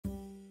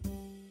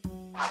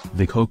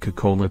The Coca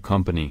Cola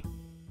Company.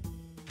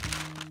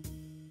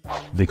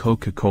 The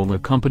Coca Cola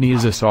Company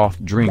is a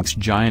soft drinks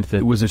giant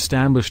that was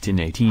established in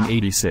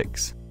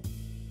 1886.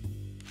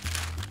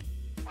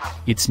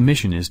 Its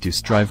mission is to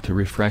strive to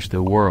refresh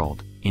the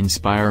world,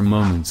 inspire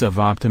moments of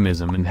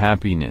optimism and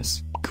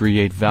happiness,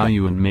 create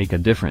value and make a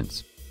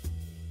difference.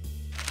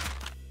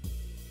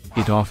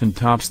 It often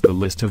tops the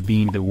list of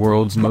being the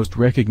world's most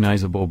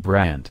recognizable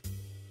brand.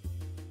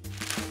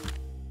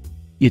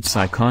 Its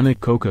iconic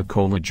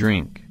Coca-Cola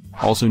drink,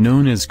 also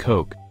known as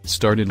Coke,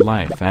 started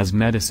life as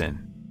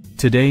medicine.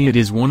 Today it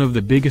is one of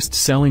the biggest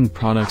selling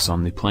products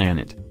on the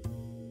planet.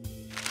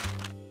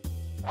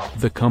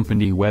 The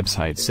company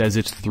website says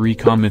its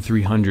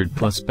 3,300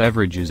 plus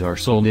beverages are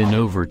sold in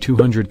over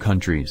 200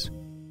 countries.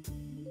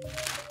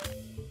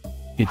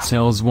 It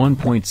sells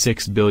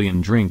 1.6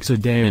 billion drinks a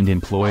day and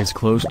employs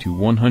close to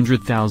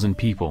 100,000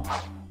 people.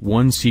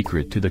 One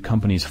secret to the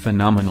company's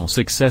phenomenal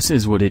success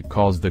is what it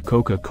calls the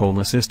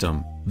Coca-Cola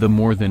system, the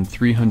more than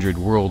 300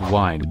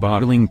 worldwide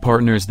bottling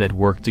partners that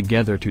work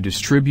together to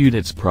distribute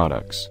its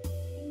products.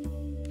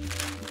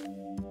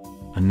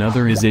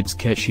 Another is its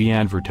catchy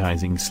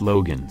advertising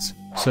slogans,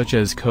 such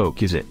as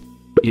 "Coke is it."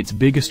 Its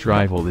biggest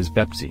rival is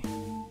Pepsi.